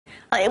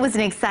It was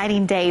an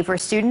exciting day for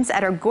students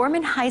at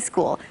O'Gorman High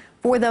School.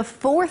 For the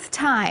fourth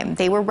time,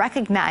 they were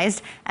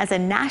recognized as a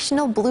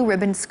National Blue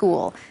Ribbon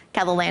School.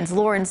 KELOLAND's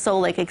Lauren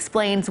Solik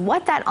explains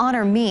what that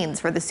honor means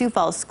for the Sioux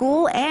Falls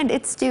School and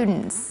its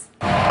students.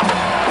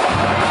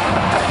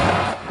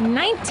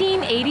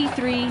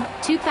 1983,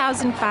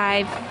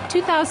 2005,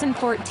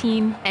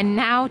 2014, and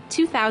now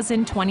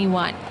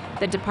 2021.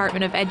 The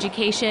Department of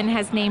Education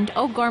has named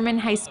O'Gorman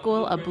High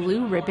School a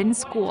Blue Ribbon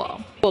School.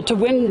 Well, to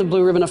win the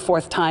Blue Ribbon a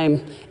fourth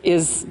time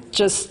is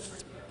just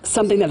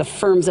something that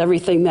affirms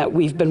everything that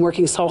we've been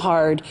working so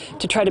hard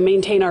to try to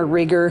maintain our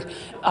rigor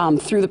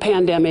through the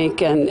pandemic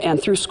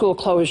and through school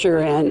closure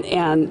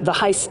and the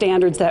high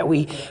standards that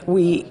we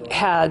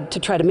had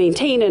to try to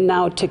maintain and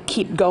now to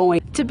keep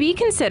going. To be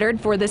considered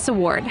for this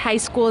award, high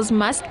schools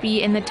must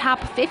be in the top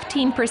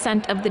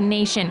 15% of the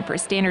nation for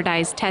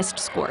standardized test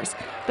scores,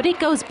 but it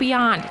goes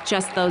beyond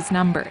just those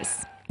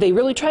numbers. They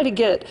really try to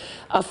get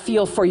a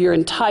feel for your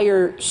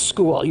entire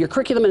school, your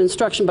curriculum and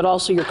instruction, but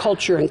also your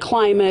culture and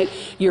climate,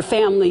 your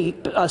family,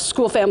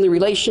 school-family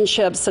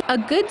relationships. A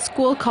good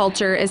school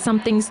culture is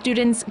something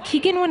students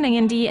Keegan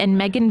Winandy and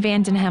Megan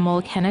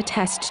Vandenhemmel can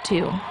attest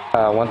to.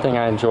 One thing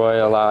I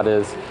enjoy a lot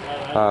is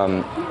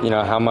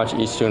how much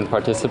each student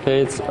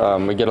participates.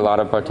 We get a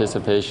lot of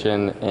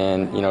participation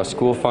in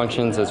school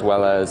functions as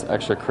well as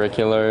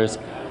extracurriculars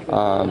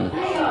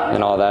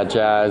and all that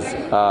jazz.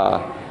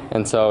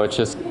 And so it's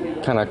just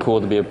kind of cool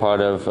to be a part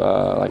of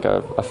like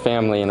a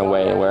family in a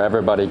way where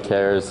everybody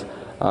cares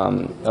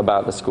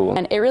about the school.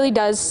 And it really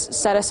does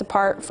set us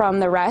apart from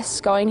the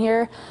rest going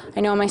here.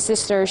 I know my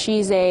sister,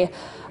 she's a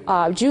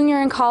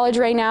junior in college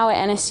right now at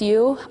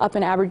NSU up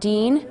in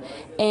Aberdeen,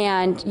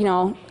 and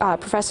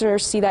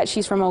professors see that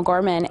she's from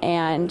O'Gorman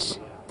and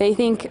they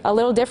think a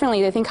little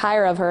differently, they think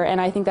higher of her,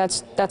 and I think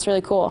that's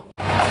really cool.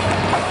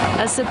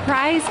 A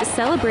surprise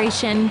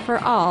celebration for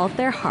all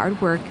their hard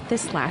work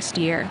this last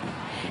year.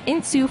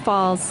 In Sioux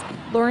Falls,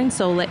 Lauren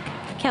Solik,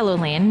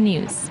 KELOLAND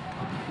News.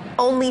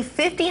 Only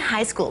 50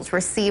 high schools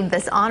received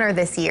this honor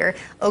this year.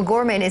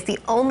 O'Gorman is the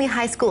only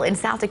high school in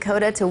South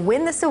Dakota to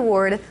win this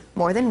award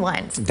more than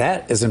once.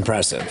 That is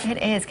impressive.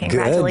 It is.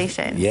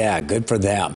 Congratulations. Good. Yeah, good for them.